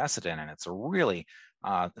be invested in. And it's a really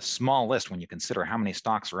small list when you consider how many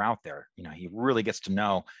stocks are out there. He really gets to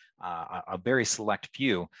know a very select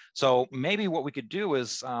few. So maybe what we could do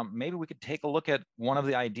is maybe we could take a look at one of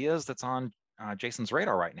the ideas that's on Jason's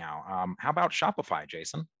radar right now. How about Shopify,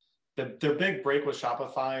 Jason? The big break with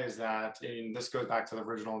Shopify is that, and this goes back to the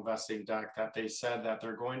original investing deck, that they said that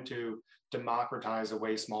they're going to democratize the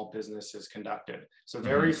way small business is conducted. So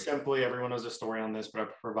very simply, everyone knows a story on this, but I'll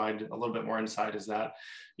provide a little bit more insight, is that,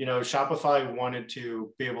 Shopify wanted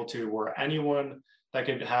to be able to, where anyone that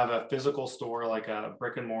could have a physical store, like a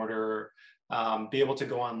brick and mortar be able to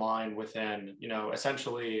go online within,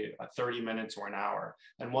 essentially 30 minutes or an hour.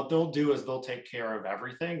 And what they'll do is they'll take care of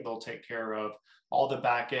everything. They'll take care of all the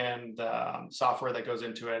back end software that goes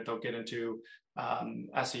into it. They'll get into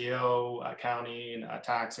SEO, accounting,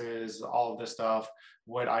 taxes, all of this stuff,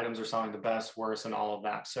 what items are selling the best, worst, and all of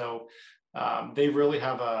that. So they really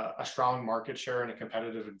have a strong market share and a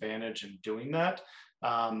competitive advantage in doing that.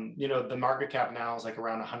 The market cap now is like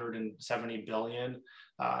around 170 billion.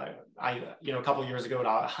 A couple of years ago,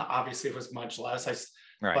 obviously it was much less.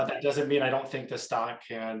 But that doesn't mean I don't think the stock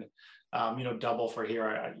can, double for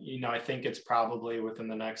here. I think it's probably within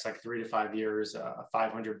the next like 3 to 5 years, a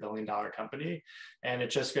 $500 billion company. And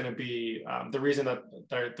it's just going to be, the reason that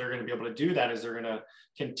they're going to be able to do that is they're going to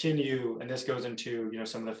continue. And this goes into,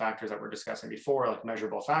 some of the factors that we're discussing before, like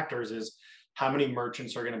measurable factors, is how many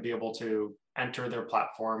merchants are going to be able to enter their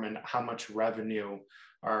platform and how much revenue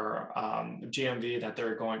or GMV that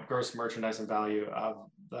they're going, gross merchandising value of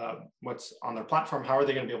what's on their platform, how are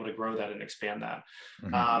they going to be able to grow that and expand that?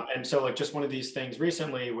 And so like just one of these things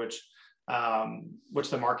recently, which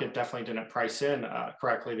the market definitely didn't price in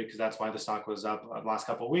correctly, because that's why the stock was up the last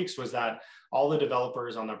couple of weeks, was that all the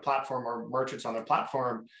developers on their platform or merchants on their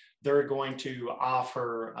platform, they're going to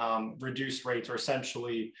offer reduced rates, or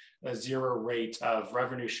essentially a zero rate of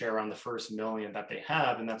revenue share on the first million that they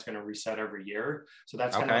have, and that's going to reset every year. So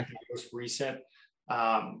that's kind of like the most recent.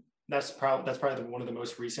 That's probably one of the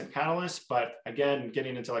most recent catalysts. But again,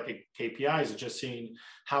 getting into like a KPIs is just seeing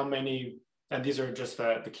how many. And these are just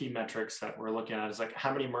the key metrics that we're looking at, is like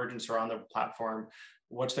how many merchants are on the platform,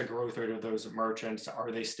 what's the growth rate of those merchants,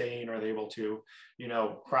 are they staying, are they able to,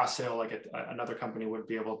 cross sell like another company would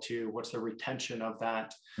be able to, what's the retention of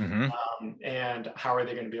that, and how are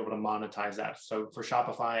they going to be able to monetize that? So for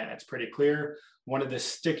Shopify, it's pretty clear. One of the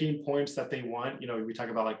sticking points that they want, we talk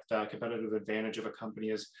about like the competitive advantage of a company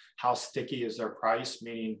is how sticky is their price,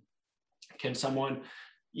 meaning can someone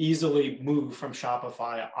easily move from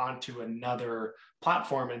Shopify onto another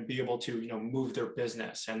platform and be able to, move their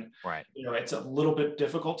business. And, it's a little bit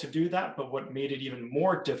difficult to do that. But what made it even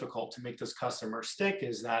more difficult to make this customer stick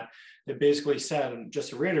is that they basically said, and just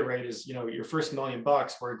to reiterate, is, your first $1 million,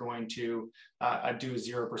 we're going to do a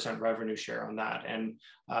 0% revenue share on that. And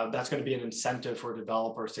that's going to be an incentive for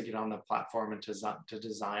developers to get on the platform and to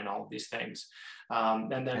design all of these things.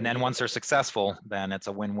 And then once they're successful, then it's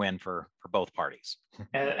a win-win for both parties.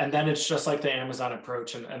 And then it's just like the Amazon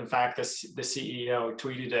approach. And in fact, the CEO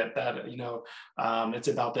tweeted it that, it's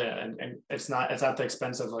about and it's at the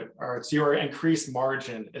expense of or it's your increased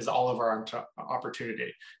margin is all of our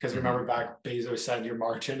opportunity. Because remember back, Bezos said your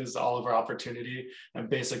margin is all of our opportunity, and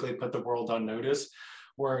basically put the world on notice.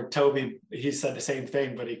 Where Toby, he said the same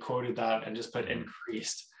thing, but he quoted that and just put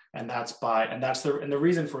increased. And the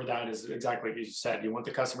reason for that is exactly what you said. You want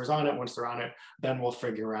the customers on it. Once they're on it, then we'll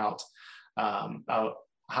figure out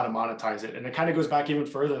how to monetize it. And it kind of goes back even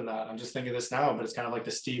further than that. I'm just thinking of this now, but it's kind of like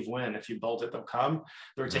the Steve Wynn. If you build it, they'll come.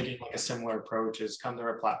 They're taking like a similar approach, is come to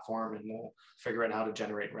our platform and we'll figure out how to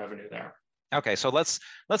generate revenue there. Okay, so let's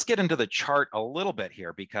get into the chart a little bit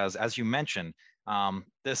here, because as you mentioned,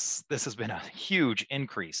 this has been a huge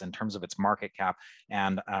increase in terms of its market cap,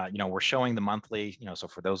 and we're showing the monthly. So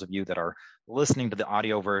for those of you that are listening to the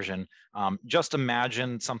audio version, just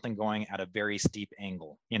imagine something going at a very steep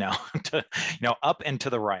angle, up and to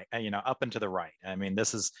the right, up and to the right. I mean,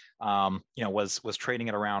 this is was trading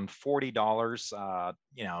at around $40,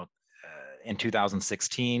 in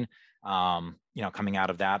 2016. Coming out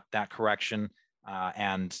of that correction,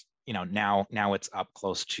 and now it's up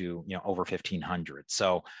close to over 1,500.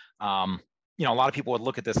 So a lot of people would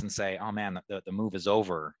look at this and say, oh man, the move is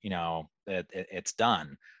over, it's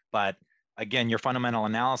done. But again, your fundamental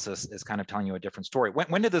analysis is kind of telling you a different story.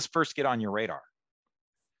 When did this first get on your radar?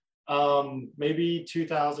 Maybe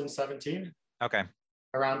 2017. Okay.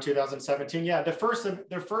 Around 2017. Yeah, the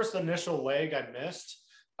first initial leg I missed.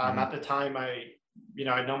 At the time, I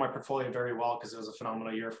know my portfolio very well because it was a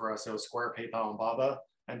phenomenal year for us. It was Square, PayPal, and Baba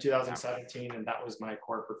in 2017, and that was my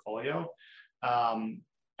core portfolio. And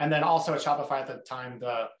then also at Shopify at the time,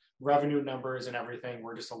 the revenue numbers and everything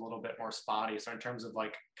were just a little bit more spotty. So in terms of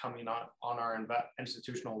like coming on our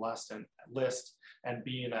institutional list and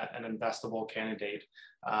being an investable candidate,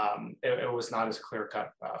 it was not as clear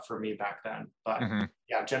cut for me back then. But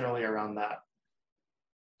yeah, generally around that.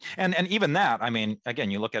 And even that, I mean, again,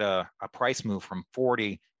 you look at a price move from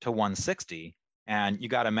 40 to 160, and you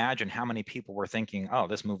got to imagine how many people were thinking, oh,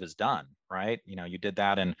 this move is done, right? You did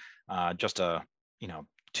that in just a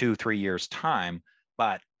 2-3 years time.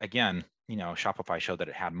 But again, Shopify showed that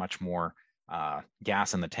it had much more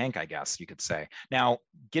gas in the tank, I guess you could say. Now,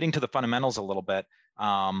 getting to the fundamentals a little bit,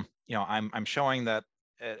 I'm showing that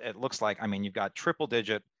it looks like, I mean, you've got triple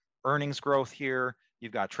digit earnings growth here.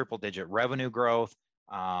 You've got triple digit revenue growth.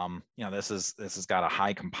 This has got a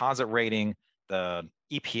high composite rating. The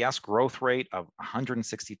EPS growth rate of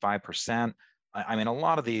 165%. I mean, a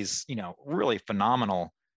lot of these, really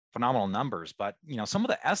phenomenal numbers, but, some of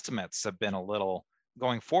the estimates have been a little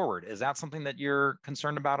going forward. Is that something that you're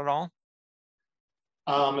concerned about at all?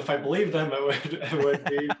 If I believe them, it would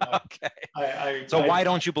be. Okay. So why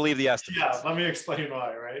don't you believe the estimates? Yeah, let me explain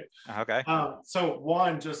why, right? Okay. So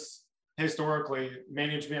one, just historically,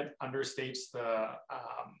 management understates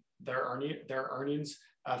their earnings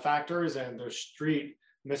factors, and the street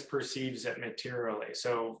misperceives it materially.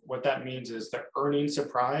 So what that means is the earnings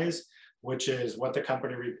surprise, which is what the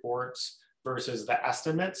company reports versus the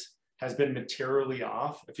estimates, has been materially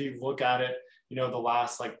off. If you look at it, the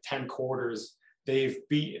last like 10 quarters, they've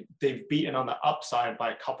beaten on the upside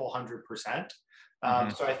by a couple 100%.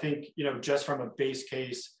 So I think, just from a base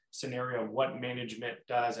case scenario, what management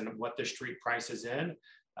does and what the street prices in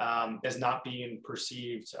is not being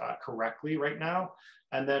perceived correctly right now.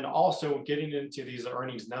 And then also getting into these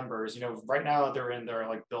earnings numbers, right now they're in their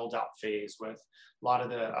like build out phase with a lot of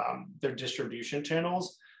their distribution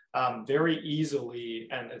channels. Very easily,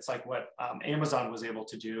 and it's like what Amazon was able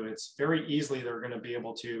to do. It's very easily they're going to be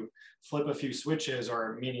able to flip a few switches,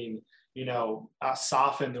 or meaning,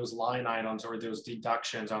 soften those line items or those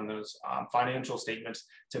deductions on those financial statements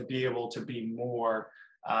to be able to be more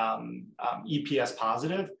EPS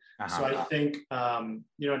positive. So I think,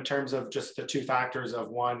 in terms of just the two factors of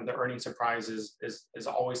one, the earnings surprise is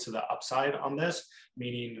always to the upside on this,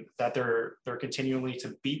 meaning that they're continually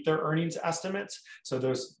to beat their earnings estimates. So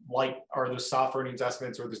those those soft earnings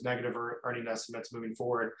estimates or those negative earning estimates moving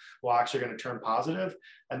forward will actually going to turn positive.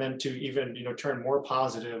 And then to even, turn more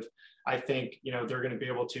positive, I think, they're going to be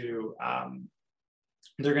able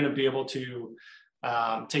to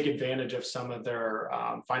take advantage of some of their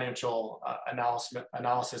financial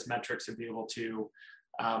analysis metrics to be able to,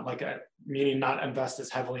 meaning not invest as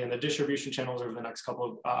heavily in the distribution channels over the next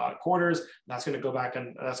couple of quarters. That's going to go back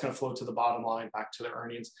and that's going to flow to the bottom line, back to the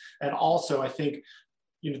earnings. And also, I think,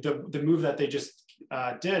 the move that they just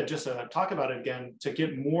did, just to talk about it again, to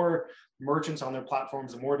get more merchants on their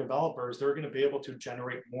platforms and more developers, they're going to be able to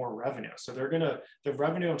generate more revenue. So the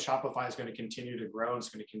revenue on Shopify is going to continue to grow, and it's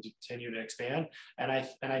going to continue to expand. And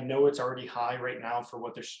I know it's already high right now for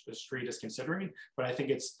what the street is considering, but I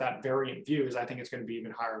think it's that variant view is I think it's going to be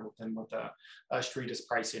even higher than what the street is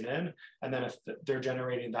pricing in. And then if they're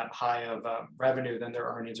generating that high of revenue, then their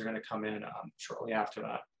earnings are going to come in shortly after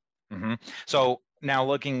that. Mm-hmm. So now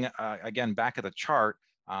looking again back at the chart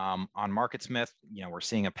on MarketSmith, we're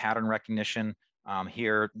seeing a pattern recognition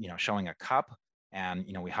here, showing a cup, and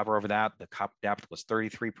we hover over that. The cup depth was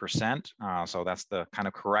 33%, so that's the kind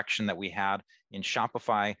of correction that we had in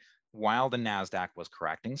Shopify while the Nasdaq was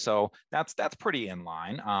correcting. So that's pretty in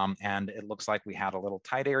line, and it looks like we had a little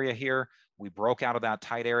tight area here. We broke out of that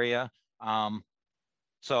tight area.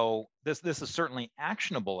 So this is certainly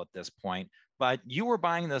actionable at this point. But you were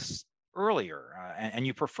buying this earlier, and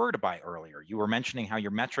you prefer to buy earlier. You were mentioning how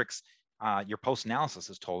your metrics, your post-analysis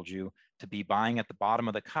has told you to be buying at the bottom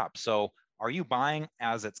of the cup. So are you buying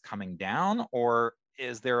as it's coming down, or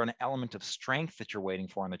is there an element of strength that you're waiting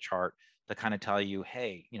for in the chart to kind of tell you,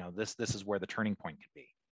 hey, this is where the turning point could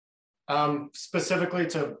be? Specifically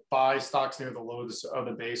to buy stocks near the lows of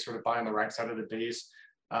the base, or to buy on the right side of the base,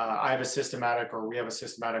 we have a systematic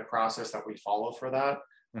process that we follow for that.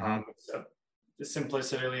 Mm-hmm.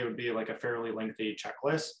 Simplicity, it would be like a fairly lengthy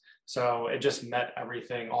checklist. So it just met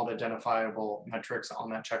everything, all the identifiable metrics on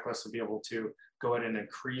that checklist to be able to go ahead and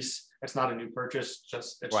increase. It's not a new purchase,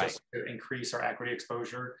 just to increase our equity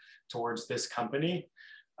exposure towards this company.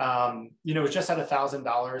 It's just at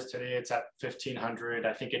 $1,000 today. It's at $1,500.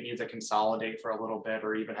 I think it needs to consolidate for a little bit,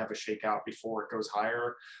 or even have a shakeout before it goes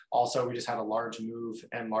higher. Also, we just had a large move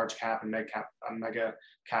in large cap and mega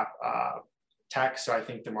cap tech. So I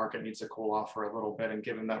think the market needs to cool off for a little bit. And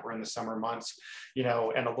given that we're in the summer months, and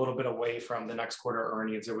a little bit away from the next quarter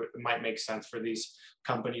earnings, it might make sense for these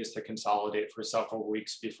companies to consolidate for several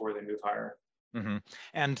weeks before they move higher. Mm-hmm.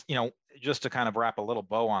 And, just to kind of wrap a little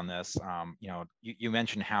bow on this, you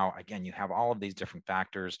mentioned how, again, you have all of these different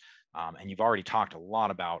factors, and you've already talked a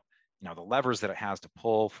lot about, the levers that it has to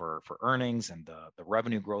pull for earnings and the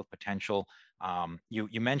revenue growth potential.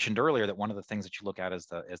 You mentioned earlier that one of the things that you look at is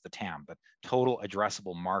the TAM, the total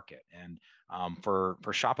addressable market. And for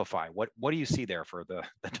Shopify, what do you see there for the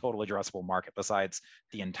total addressable market besides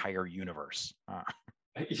the entire universe?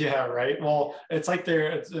 Yeah, right. Well, it's like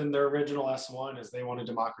it's in their original S1 is they want to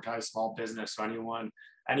democratize small business. So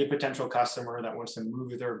any potential customer that wants to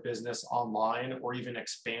move their business online or even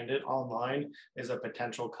expand it online is a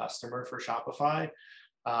potential customer for Shopify.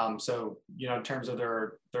 So, in terms of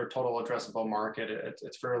their total addressable market,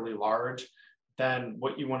 it's fairly large. Then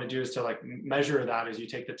what you want to do is to like measure that as you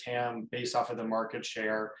take the TAM based off of the market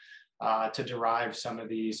share to derive some of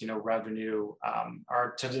these, revenue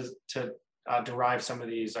or to derive some of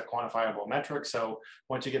these quantifiable metrics. So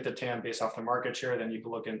once you get the TAM based off the market share, then you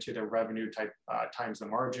can look into the revenue type times the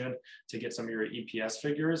margin to get some of your EPS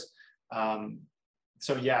figures.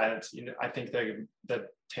 So yeah, I think the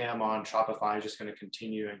TAM on Shopify is just going to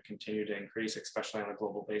continue to increase, especially on a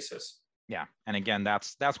global basis. Yeah, and again,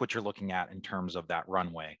 that's what you're looking at in terms of that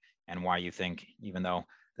runway and why you think even though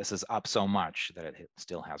this is up so much that it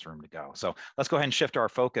still has room to go. So let's go ahead and shift our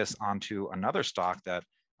focus onto another stock that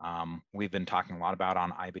we've been talking a lot about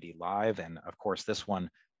on IBD Live, and of course this one,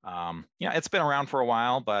 it's been around for a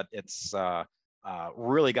while, but it's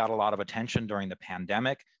really got a lot of attention during the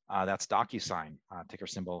pandemic. That's DocuSign, ticker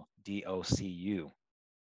symbol DOCU.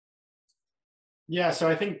 Yeah, so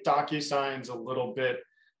I think DocuSign's a little bit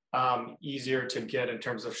easier to get in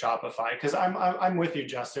terms of Shopify because I'm with you,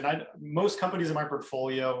 Justin. Most companies in my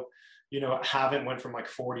portfolio, haven't went from like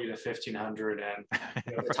 40 to 1,500 and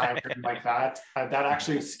the time frame like that. That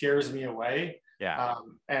actually scares me away. Yeah.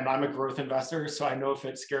 And I'm a growth investor, so I know if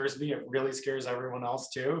it scares me, it really scares everyone else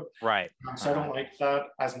too. Right. So I don't like that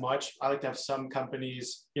as much. I like to have some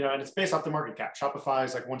companies, and it's based off the market cap. Shopify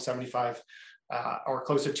is like 175 or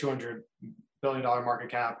close to $200 billion market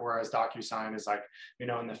cap, whereas DocuSign is like,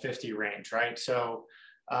 in the 50 range, right? So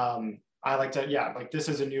I like to, like this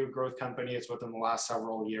is a new growth company. It's within the last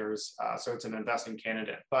several years. So it's an investing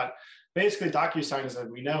candidate. But basically DocuSign is, as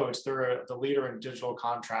we know, they're the leader in digital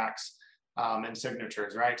contracts and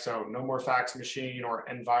signatures, right? So no more fax machine or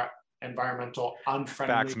environmental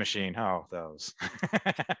unfriendly. Fax machine, those.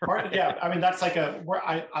 Right. Yeah, I mean, that's like where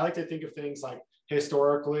I like to think of things like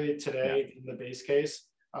historically today in the base case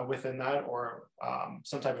within that or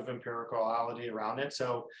some type of empiricality around it.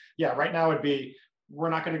 So yeah, right now it'd be, we're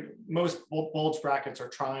not going to, most bulge brackets are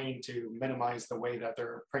trying to minimize the way that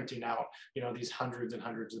they're printing out, these hundreds and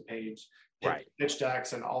hundreds of pitch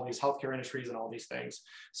decks and all these healthcare industries and all these things.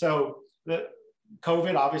 So the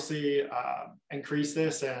COVID obviously increased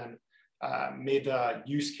this and made the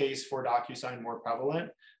use case for DocuSign more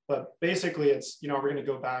prevalent. But basically it's, we're going to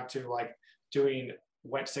go back to like doing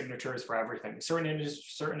wet signatures for everything. Certain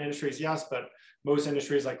industries, yes, but most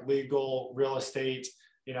industries like legal, real estate,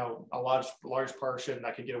 a large portion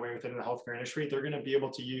that could get away with it in the healthcare industry, they're going to be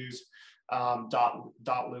able to use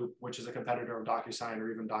Dotloop, which is a competitor of DocuSign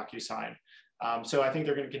or even DocuSign. So I think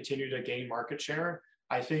they're going to continue to gain market share.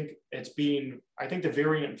 I think the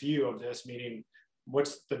variant view of this, meaning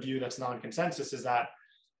what's the view that's non-consensus, is that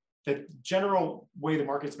the general way the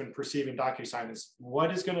market's been perceiving DocuSign is why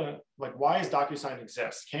does DocuSign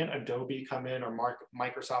exist? Can't Adobe come in or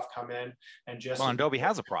Microsoft come in and just... Well, Adobe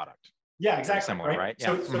has a product. Yeah, exactly. Similar, right?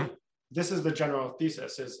 Yeah. So this is the general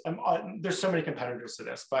thesis is, there's so many competitors to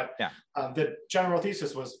this, but the general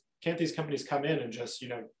thesis was, can't these companies come in and just,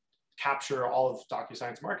 capture all of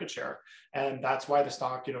DocuSign's market share? And that's why the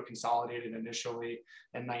stock, consolidated initially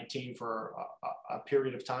in 19 for a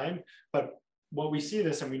period of time. But what we see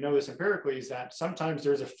this, and we know this empirically, is that sometimes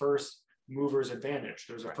there's a first mover's advantage.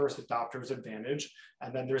 There's a first adopter's advantage,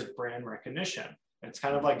 and then there's brand recognition. It's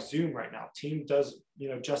kind of like Zoom right now. Team does,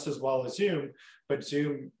 just as well as Zoom, but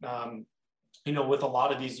Zoom, with a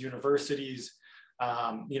lot of these universities,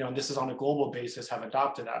 and this is on a global basis, have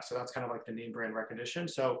adopted that. So that's kind of like the name brand recognition.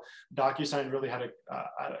 So DocuSign really had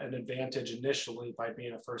an advantage initially by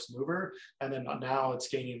being a first mover. And then now it's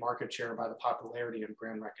gaining market share by the popularity and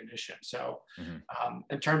brand recognition. So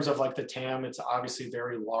in terms of like the TAM, it's obviously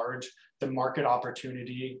very large. The market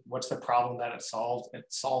opportunity, what's the problem that it solved? It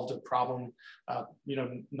solved a problem,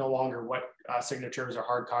 no longer what signatures or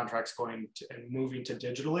hard contracts going to and moving to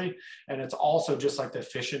digitally. And it's also just like the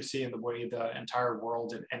efficiency and the way the entire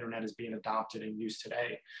world and internet is being adopted and used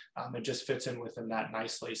today. It just fits in within that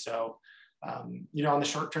nicely. So, on the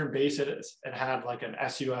short-term base, it had like an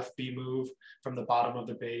SUFB move from the bottom of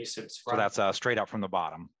the base. So that's straight up from the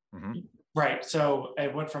bottom. Right. So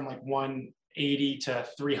it went from like 180 to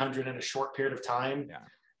 300 in a short period of time. Yeah.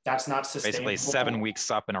 That's not sustainable. Basically 7 weeks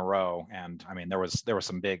up in a row. And I mean, there was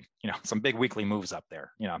some big, some big weekly moves up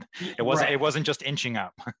there. It wasn't just inching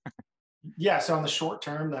up. Yeah. So on the short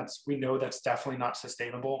term, we know that's definitely not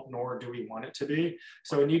sustainable, nor do we want it to be.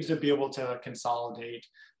 So it needs to be able to consolidate.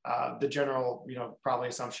 The general, probably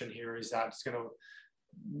assumption here is that it's going to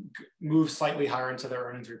move slightly higher into their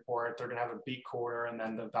earnings report. They're going to have a beat quarter, and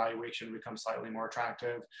then the valuation becomes slightly more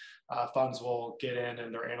attractive. Funds will get in,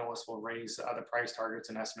 and their analysts will raise the price targets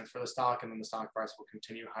and estimates for the stock, and then the stock price will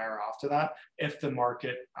continue higher after that if the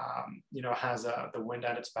market, has the wind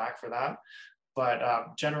at its back for that.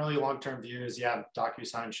 But generally, long-term view is,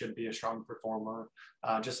 DocuSign should be a strong performer.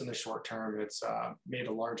 Just in the short term, it's made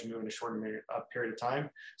a large move in a short period of time,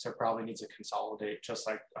 so it probably needs to consolidate, just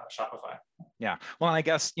like Shopify. Yeah. Well, and I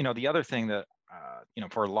guess, the other thing that,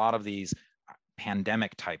 for a lot of these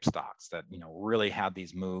pandemic type stocks that, really had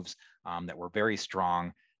these moves that were very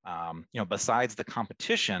strong, besides the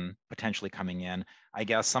competition potentially coming in, I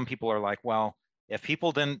guess some people are like, well, if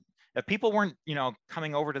people weren't,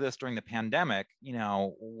 coming over to this during the pandemic,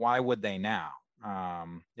 why would they now?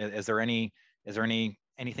 Is there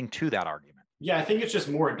anything to that argument? Yeah, I think it's just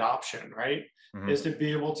more adoption, right? Mm-hmm. Is to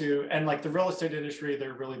be able to, and like the real estate industry,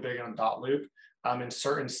 they're really big on dot loop. In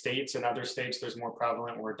certain states and other states, there's more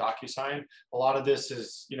prevalent where DocuSign. A lot of this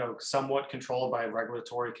is, somewhat controlled by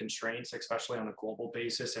regulatory constraints, especially on a global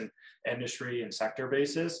basis and industry and sector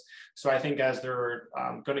basis. So I think as they're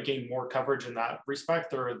going to gain more coverage in that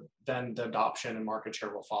respect, then the adoption and market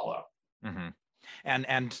share will follow. Mm-hmm.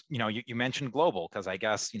 And you mentioned global, because I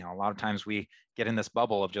guess, a lot of times we get in this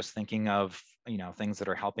bubble of just thinking of, things that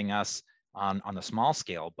are helping us on the small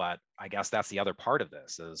scale, but I guess that's the other part of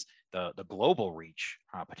this is the global reach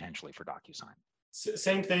potentially for DocuSign.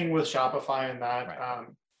 Same thing with Shopify and that, right.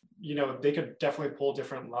 They could definitely pull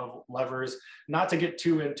different levers, not to get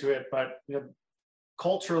too into it, but,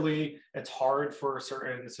 culturally, it's hard for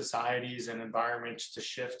certain societies and environments to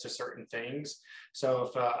shift to certain things. So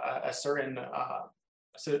if a certain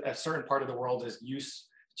part of the world is used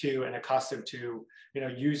to and accustomed to,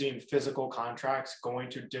 using physical contracts, going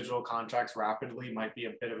to digital contracts rapidly might be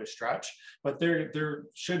a bit of a stretch, but there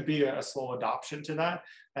should be a slow adoption to that.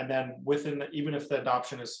 And then even if the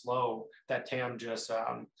adoption is slow, that TAM just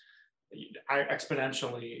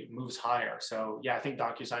exponentially moves higher. So yeah, I think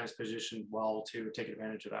DocuSign is positioned well to take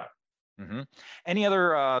advantage of that. Mm-hmm. Any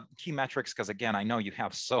other key metrics? Because again, I know you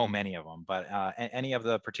have so many of them, but any of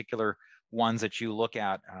the particular ones that you look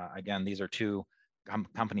at, again, these are two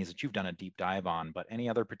companies that you've done a deep dive on, but any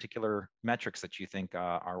other particular metrics that you think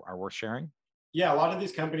are worth sharing? Yeah, a lot of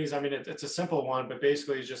these companies, I mean, it's a simple one, but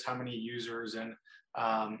basically it's just how many users and,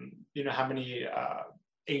 how many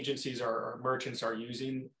agencies or merchants are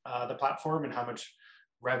using the platform and how much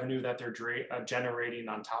revenue that they're generating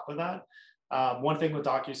on top of that. One thing with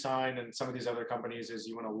DocuSign and some of these other companies is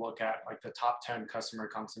you want to look at like the top 10 customer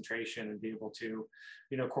concentration and be able to,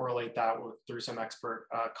 correlate that through some expert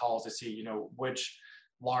calls to see, which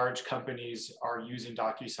large companies are using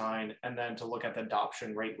DocuSign, and then to look at the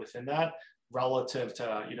adoption rate within that relative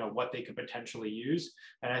to, what they could potentially use.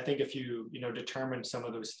 And I think if you, determine some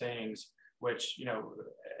of those things, which,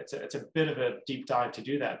 it's a bit of a deep dive to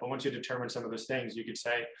do that. But once you determine some of those things, you could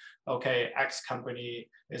say, okay, X company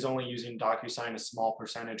is only using DocuSign a small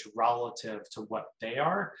percentage relative to what they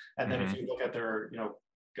are. And then if you look at their,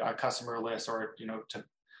 customer list or, to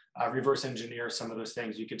reverse engineer some of those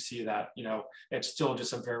things, you could see that, it's still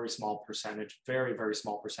just a very small percentage, very, very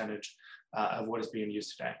small percentage of what is being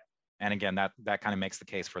used today. And again, that kind of makes the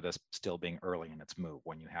case for this still being early in its move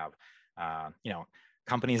when you have,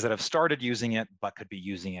 companies that have started using it, but could be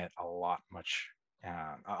using it a lot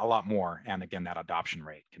more. And again, that adoption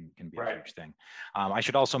rate can be a huge thing. I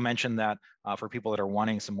should also mention that for people that are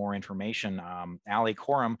wanting some more information, Ali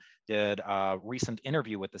Coram did a recent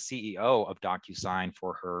interview with the CEO of DocuSign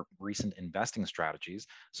for her recent investing strategies.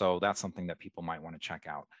 So that's something that people might want to check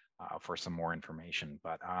out for some more information.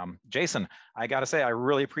 But Jason, I got to say, I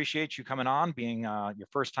really appreciate you coming on, being your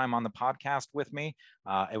first time on the podcast with me.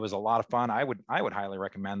 It was a lot of fun. I would highly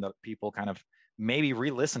recommend that people kind of maybe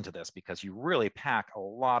re-listen to this because you really pack a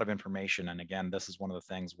lot of information. And again, this is one of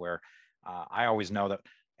the things where I always know that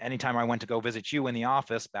anytime I went to go visit you in the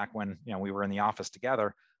office back when we were in the office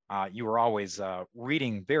together, you were always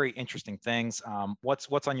reading very interesting things.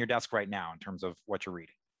 What's on your desk right now in terms of what you're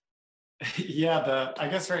reading? Yeah, I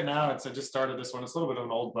guess right now I just started this one. It's a little bit of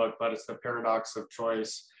an old book, but it's The Paradox of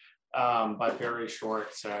Choice by Barry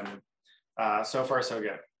Schwartz, and so far so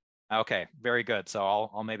good. Okay, very good. So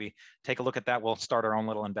I'll maybe take a look at that. We'll start our own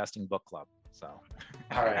little investing book club. So,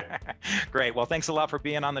 all right, great. Well, thanks a lot for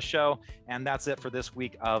being on the show, and that's it for this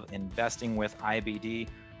week of Investing with IBD.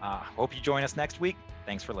 Hope you join us next week.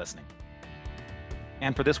 Thanks for listening.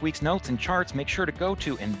 And for this week's notes and charts, make sure to go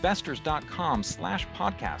to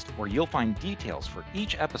investors.com/podcast, where you'll find details for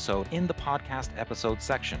each episode in the podcast episode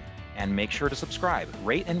section. And make sure to subscribe,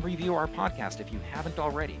 rate, and review our podcast if you haven't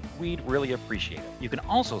already. We'd really appreciate it. You can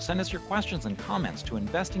also send us your questions and comments to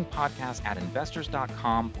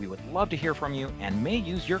investingpodcast@investors.com. We would love to hear from you and may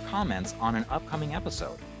use your comments on an upcoming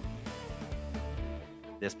episode.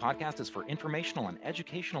 This podcast is for informational and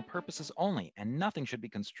educational purposes only, and nothing should be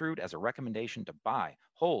construed as a recommendation to buy,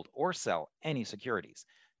 hold, or sell any securities.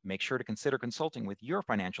 Make sure to consider consulting with your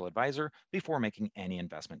financial advisor before making any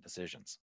investment decisions.